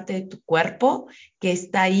una parte de tu cuerpo que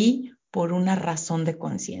está ahí por una razón de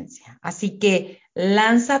conciencia. Así que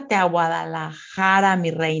lánzate a Guadalajara,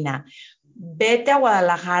 mi reina. Vete a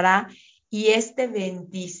Guadalajara y este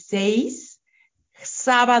 26,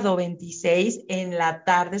 sábado 26 en la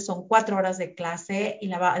tarde, son 4 horas de clase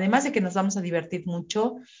y además de que nos vamos a divertir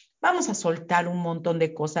mucho, vamos a soltar un montón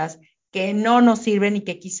de cosas que no nos sirven y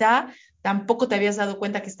que quizá tampoco te habías dado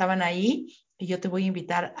cuenta que estaban ahí. Y yo te voy a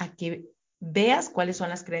invitar a que veas cuáles son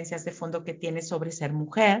las creencias de fondo que tienes sobre ser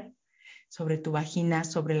mujer, sobre tu vagina,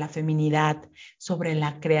 sobre la feminidad, sobre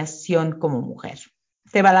la creación como mujer.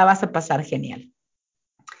 La vas a pasar genial.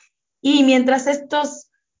 Y mientras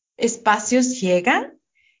estos espacios llegan,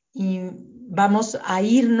 y vamos a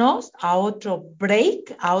irnos a otro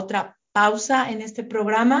break, a otra pausa en este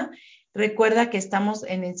programa. Recuerda que estamos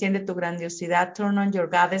en Enciende tu Grandiosidad, Turn on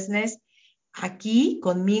Your Goddessness, aquí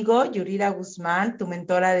conmigo, Yurira Guzmán, tu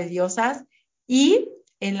mentora de diosas, y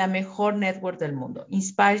en la mejor network del mundo,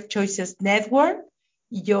 Inspired Choices Network.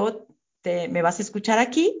 Y me vas a escuchar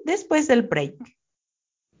aquí después del break.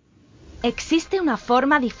 Existe una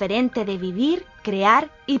forma diferente de vivir,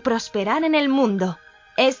 crear y prosperar en el mundo.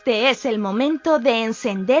 Este es el momento de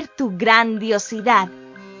encender tu grandiosidad.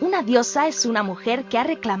 Una diosa es una mujer que ha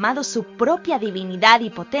reclamado su propia divinidad y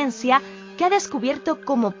potencia, que ha descubierto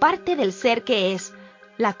como parte del ser que es,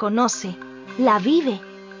 la conoce, la vive,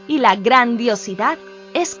 y la grandiosidad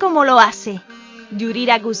es como lo hace.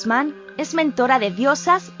 Yurira Guzmán es mentora de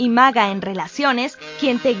diosas y maga en relaciones,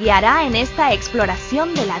 quien te guiará en esta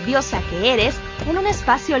exploración de la diosa que eres, en un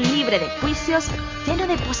espacio libre de juicios, lleno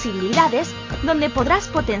de posibilidades, donde podrás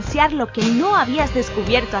potenciar lo que no habías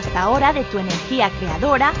descubierto hasta ahora de tu energía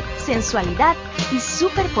creadora, sensualidad y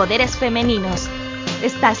superpoderes femeninos.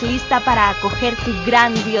 ¿Estás lista para acoger tu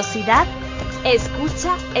grandiosidad?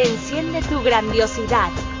 Escucha Enciende tu grandiosidad,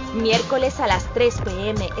 miércoles a las 3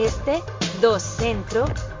 p.m. Este, 2 Centro,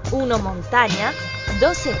 1 Montaña,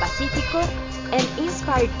 12 Pacífico, en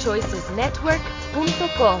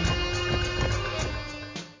inspiredchoicesnetwork.com.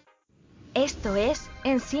 Esto es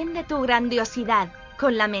Enciende tu grandiosidad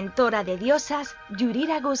con la mentora de diosas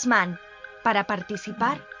Yurira Guzmán. Para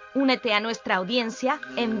participar, únete a nuestra audiencia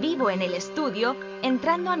en vivo en el estudio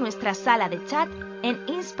entrando a nuestra sala de chat en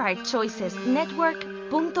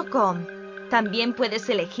inspiredchoicesnetwork.com. También puedes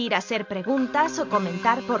elegir hacer preguntas o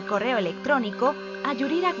comentar por correo electrónico a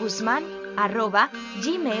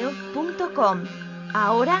yuriraguzman@gmail.com.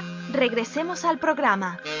 Ahora regresemos al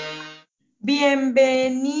programa.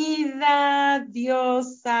 Bienvenida,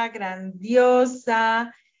 diosa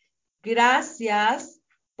grandiosa. Gracias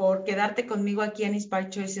por quedarte conmigo aquí en Inspired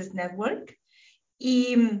Choices Network.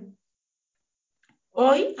 Y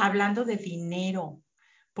hoy hablando de dinero,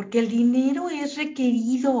 porque el dinero es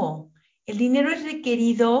requerido. El dinero es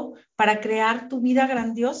requerido para crear tu vida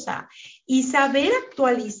grandiosa. Y saber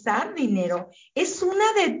actualizar dinero es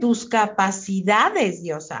una de tus capacidades,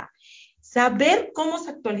 diosa. Saber cómo se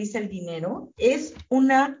actualiza el dinero es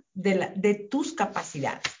una de tus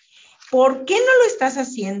capacidades. ¿Por qué no lo estás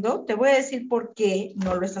haciendo? Te voy a decir por qué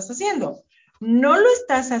no lo estás haciendo. No lo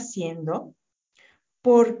estás haciendo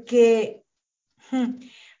porque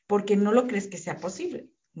no lo crees que sea posible.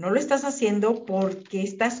 No lo estás haciendo porque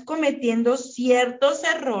estás cometiendo ciertos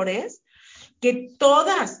errores que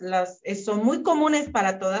son muy comunes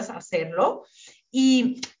para todas hacerlo.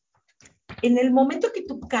 Y en el momento que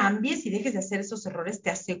tú cambies y dejes de hacer esos errores, te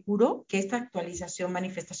aseguro que esta actualización,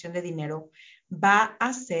 manifestación de dinero va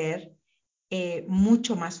a ser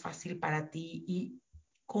mucho más fácil para ti. Y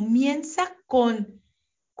comienza con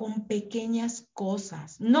pequeñas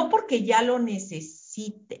cosas, no porque ya lo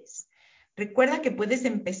necesites. Recuerda que puedes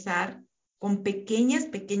empezar con pequeñas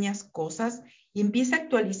cosas y empieza a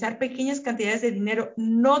actualizar pequeñas cantidades de dinero,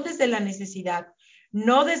 no desde la necesidad,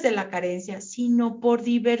 no desde la carencia, sino por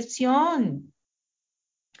diversión.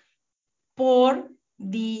 Por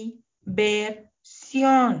diversión.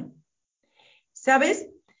 ¿Sabes?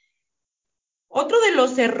 Otro de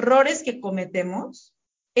los errores que cometemos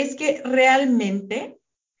es que realmente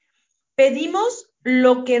pedimos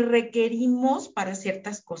lo que requerimos para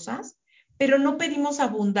ciertas cosas, pero no pedimos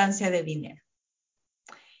abundancia de dinero.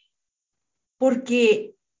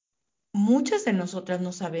 Porque muchas de nosotras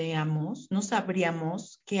no sabríamos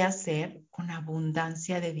qué hacer con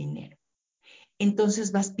abundancia de dinero.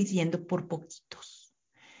 Entonces vas pidiendo por poquitos.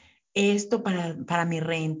 Esto para mi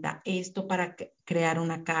renta, esto para crear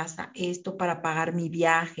una casa, esto para pagar mi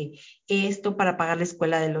viaje, esto para pagar la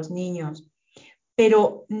escuela de los niños.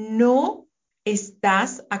 Pero no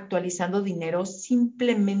estás actualizando dinero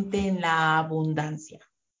simplemente en la abundancia.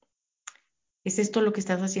 ¿Es esto lo que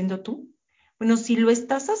estás haciendo tú? Bueno, si lo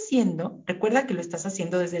estás haciendo, recuerda que lo estás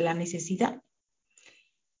haciendo desde la necesidad.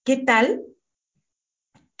 ¿Qué tal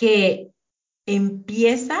que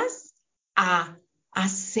empiezas a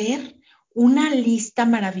hacer una lista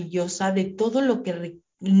maravillosa de todo lo que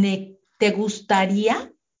te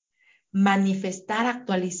gustaría manifestar,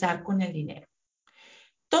 actualizar con el dinero?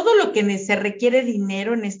 Todo lo que se requiere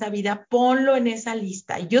dinero en esta vida, ponlo en esa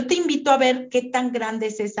lista. Yo te invito a ver qué tan grande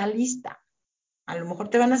es esa lista. A lo mejor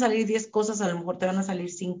te van a salir 10 cosas, a lo mejor te van a salir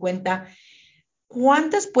 50.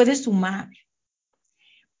 ¿Cuántas puedes sumar?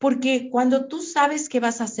 Porque cuando tú sabes qué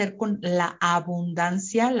vas a hacer con la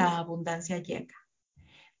abundancia llega.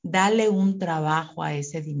 Dale un trabajo a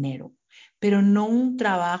ese dinero, pero no un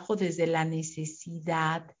trabajo desde la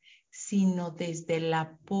necesidad, sino desde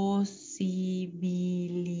la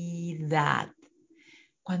posibilidad.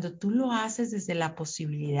 Cuando tú lo haces desde la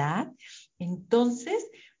posibilidad, entonces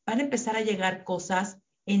van a empezar a llegar cosas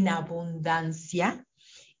en abundancia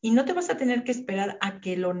y no te vas a tener que esperar a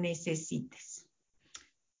que lo necesites.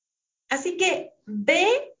 Así que ve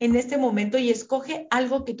en este momento y escoge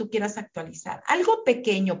algo que tú quieras actualizar, algo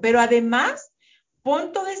pequeño, pero además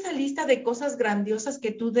pon toda esa lista de cosas grandiosas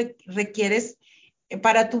que tú requieres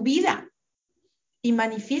para tu vida y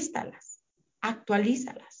manifiéstalas,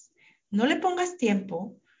 actualízalas. No le pongas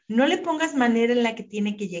tiempo, no le pongas manera en la que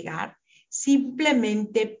tiene que llegar,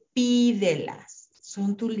 simplemente pídelas.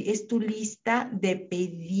 Es tu lista de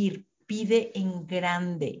pedir, pide en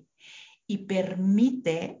grande y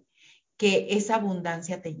permite que esa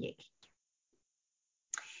abundancia te llegue.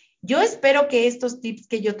 Yo espero que estos tips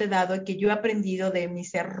que yo te he dado y que yo he aprendido de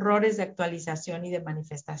mis errores de actualización y de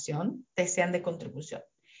manifestación te sean de contribución.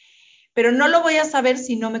 Pero no lo voy a saber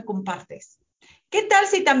si no me compartes. ¿Qué tal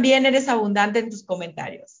si también eres abundante en tus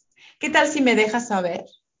comentarios? ¿Qué tal si me dejas saber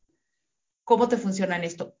cómo te funciona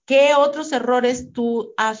esto? ¿Qué otros errores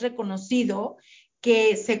tú has reconocido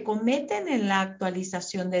que se cometen en la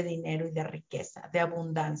actualización de dinero y de riqueza, de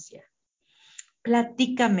abundancia?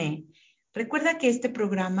 Platícame. Recuerda que este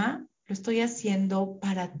programa lo estoy haciendo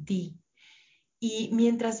para ti. Y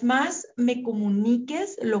mientras más me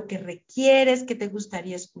comuniques lo que requieres, que te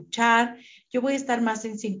gustaría escuchar, yo voy a estar más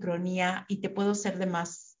en sincronía y te puedo ser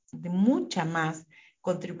de mucha más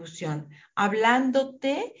contribución,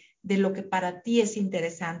 hablándote de lo que para ti es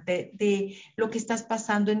interesante, de lo que estás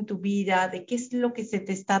pasando en tu vida, de qué es lo que se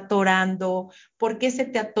te está atorando, por qué se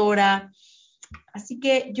te atora. Así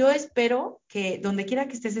que yo espero que donde quiera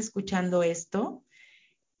que estés escuchando esto,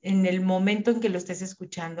 en el momento en que lo estés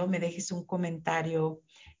escuchando, me dejes un comentario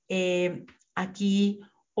aquí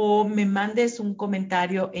o me mandes un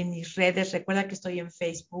comentario en mis redes. Recuerda que estoy en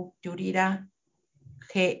Facebook, Yurira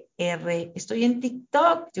GR. Estoy en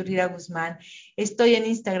TikTok, Yurira Guzmán. Estoy en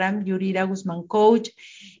Instagram, Yurira Guzmán Coach.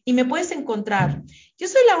 Y me puedes encontrar. Yo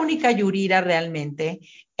soy la única Yurira realmente.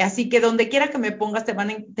 Así que donde quiera que me pongas, te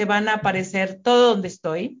van a aparecer todo donde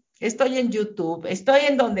estoy. Estoy en YouTube, estoy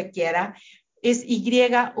en donde quiera. Es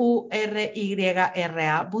Yuryra.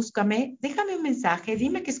 Búscame, déjame un mensaje,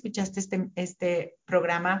 dime que escuchaste este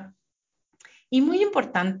programa. Y muy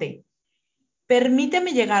importante,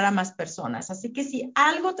 permíteme llegar a más personas. Así que si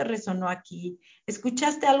algo te resonó aquí,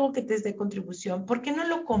 escuchaste algo que te es de contribución, ¿por qué no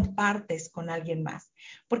lo compartes con alguien más?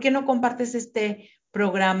 ¿Por qué no compartes este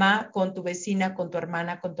programa con tu vecina, con tu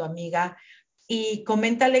hermana, con tu amiga? Y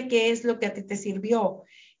coméntale qué es lo que a ti te sirvió.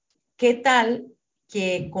 ¿Qué tal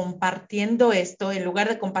que compartiendo esto, en lugar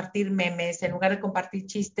de compartir memes, en lugar de compartir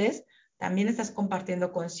chistes, también estás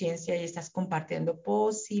compartiendo conciencia y estás compartiendo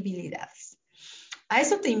posibilidades? A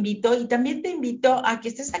eso te invito y también te invito a que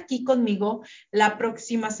estés aquí conmigo la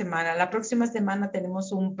próxima semana. La próxima semana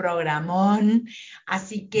tenemos un programón,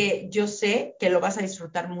 así que yo sé que lo vas a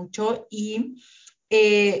disfrutar mucho y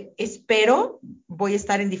espero, voy a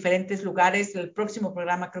estar en diferentes lugares. El próximo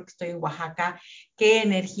programa creo que estoy en Oaxaca. ¿Qué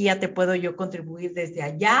energía te puedo yo contribuir desde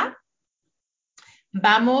allá?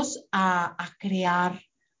 Vamos a crear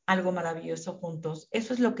algo maravilloso juntos.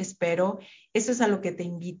 Eso es lo que espero, eso es a lo que te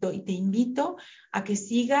invito y te invito a que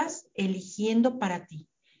sigas eligiendo para ti,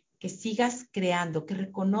 que sigas creando, que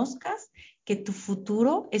reconozcas que tu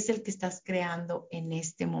futuro es el que estás creando en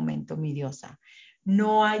este momento, mi diosa.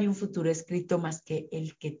 No hay un futuro escrito más que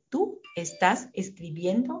el que tú estás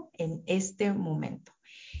escribiendo en este momento.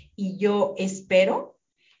 Y yo espero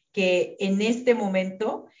que en este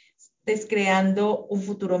momento estés creando un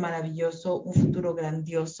futuro maravilloso, un futuro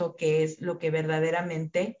grandioso, que es lo que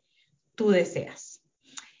verdaderamente tú deseas.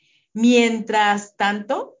 Mientras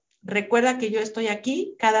tanto, recuerda que yo estoy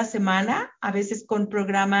aquí cada semana, a veces con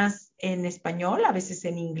programas en español, a veces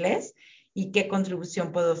en inglés, y qué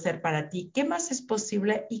contribución puedo hacer para ti, qué más es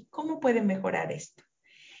posible y cómo puede mejorar esto.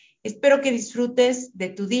 Espero que disfrutes de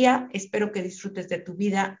tu día, espero que disfrutes de tu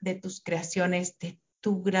vida, de tus creaciones, de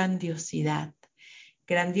tu grandiosidad.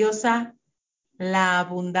 Grandiosa, la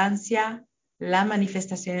abundancia, la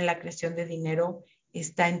manifestación y la creación de dinero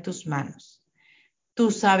está en tus manos.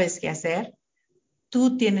 Tú sabes qué hacer,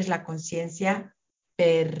 tú tienes la conciencia,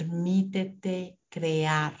 permítete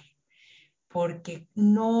crear, porque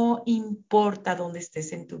no importa dónde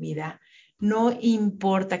estés en tu vida, no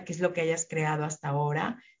importa qué es lo que hayas creado hasta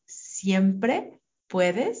ahora, siempre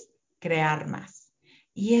puedes crear más.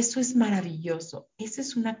 Y eso es maravilloso, esa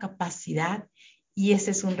es una capacidad y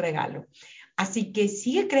ese es un regalo. Así que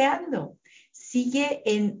sigue creando, sigue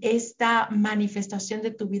en esta manifestación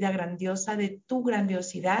de tu vida grandiosa, de tu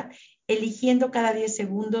grandiosidad, eligiendo cada 10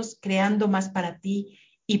 segundos, creando más para ti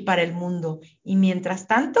y para el mundo. Y mientras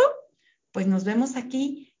tanto, pues nos vemos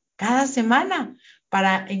aquí cada semana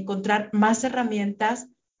para encontrar más herramientas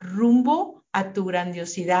rumbo a tu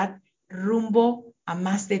grandiosidad, rumbo a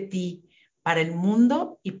más de ti, para el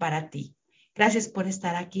mundo y para ti. Gracias por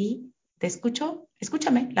estar aquí. Te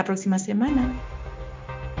escúchame la próxima semana.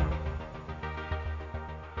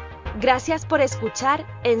 Gracias por escuchar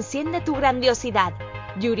Enciende tu grandiosidad.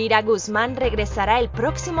 Yurira Guzmán regresará el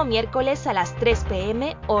próximo miércoles a las 3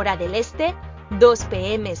 p.m. hora del este, 2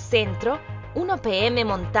 p.m. centro, 1 p.m.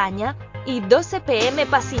 montaña y 12 p.m.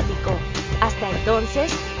 pacífico. Hasta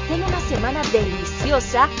entonces, ten una semana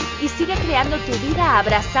deliciosa y sigue creando tu vida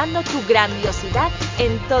abrazando tu grandiosidad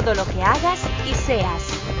en todo lo que hagas y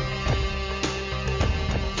seas.